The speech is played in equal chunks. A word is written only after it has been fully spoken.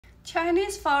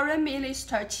Chinese Foreign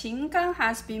Minister Qin Gang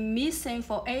has been missing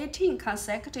for 18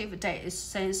 consecutive days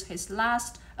since his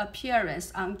last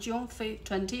appearance on June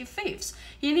 25th.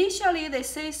 Initially, the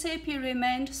CCP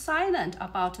remained silent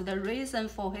about the reason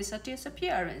for his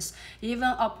disappearance,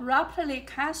 even abruptly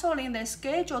cancelling the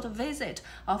scheduled visit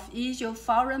of EU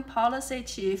Foreign Policy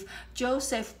Chief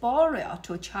Joseph Borrell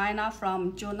to China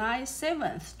from July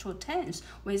 7th to 10th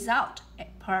without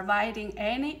providing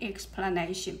any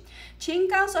explanation. Qin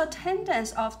Gang's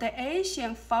attendance of the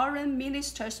Asian foreign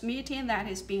ministers meeting that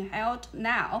is being held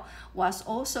now was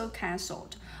also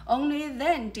cancelled. Only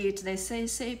then did the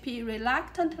CCP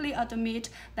reluctantly admit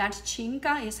that Qin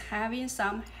Gang is having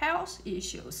some health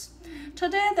issues.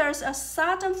 Today, there's a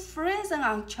sudden freezing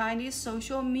on Chinese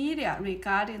social media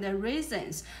regarding the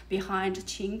reasons behind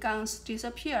Qin Gang's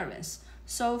disappearance.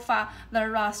 So far,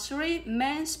 there are three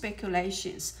main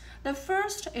speculations. The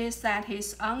first is that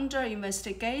he's under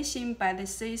investigation by the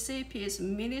CCP's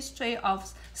Ministry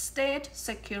of State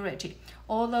Security,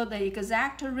 although the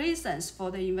exact reasons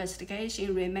for the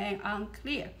investigation remain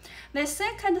unclear. The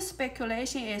second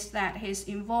speculation is that he's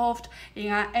involved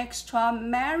in an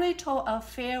extramarital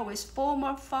affair with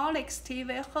former Fox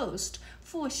TV host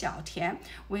Fu Xiaotian,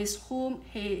 with whom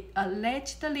he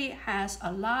allegedly has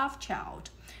a love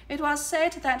child. It was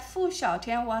said that Fu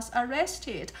Xiaotian was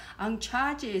arrested on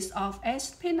charges of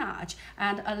espionage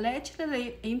and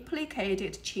allegedly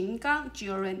implicated Qin Gang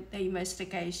during the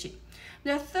investigation.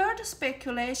 The third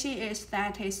speculation is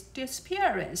that his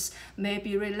disappearance may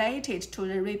be related to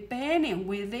the rebellion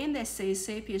within the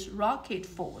CCP's rocket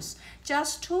force.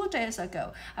 Just 2 days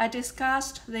ago, I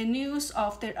discussed the news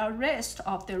of the arrest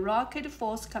of the rocket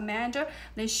force commander,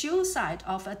 the suicide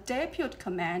of a deputy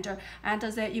commander, and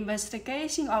the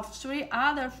investigation of 3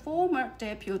 other former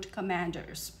deputy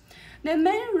commanders. The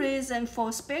main reason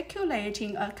for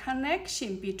speculating a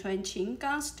connection between Qin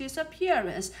Gang's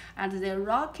disappearance and the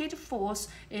rocket force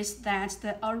is that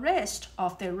the arrest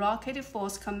of the rocket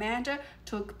force commander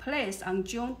took place on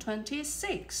June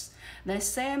 26, the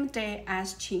same day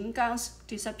as Qin Gang's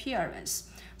disappearance.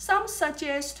 Some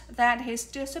suggest that his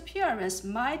disappearance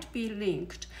might be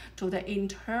linked to the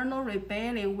internal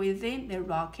rebellion within the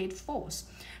rocket force.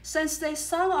 Since the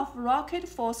son of rocket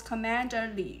force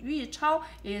commander Li Yuchao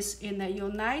is in the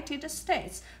United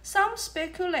States, some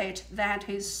speculate that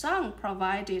his son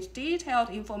provided detailed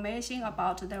information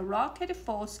about the rocket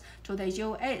force to the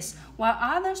US, while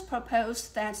others propose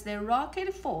that the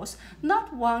rocket force,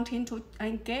 not wanting to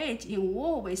engage in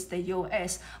war with the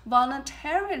US,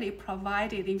 voluntarily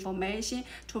provided information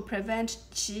to prevent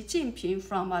Xi Jinping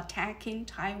from attacking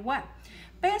Taiwan.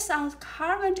 Based on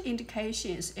current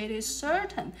indications, it is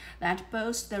certain that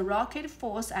both the rocket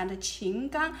force and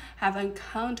Qin Gang have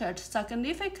encountered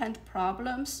significant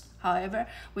problems. However,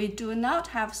 we do not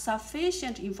have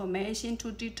sufficient information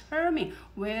to determine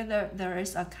whether there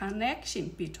is a connection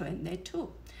between the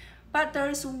two. But there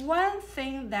is one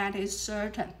thing that is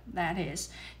certain, that is,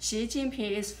 Xi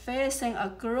Jinping is facing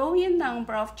a growing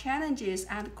number of challenges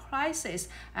and crises,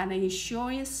 and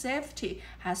ensuring safety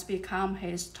has become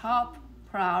his top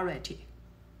priority.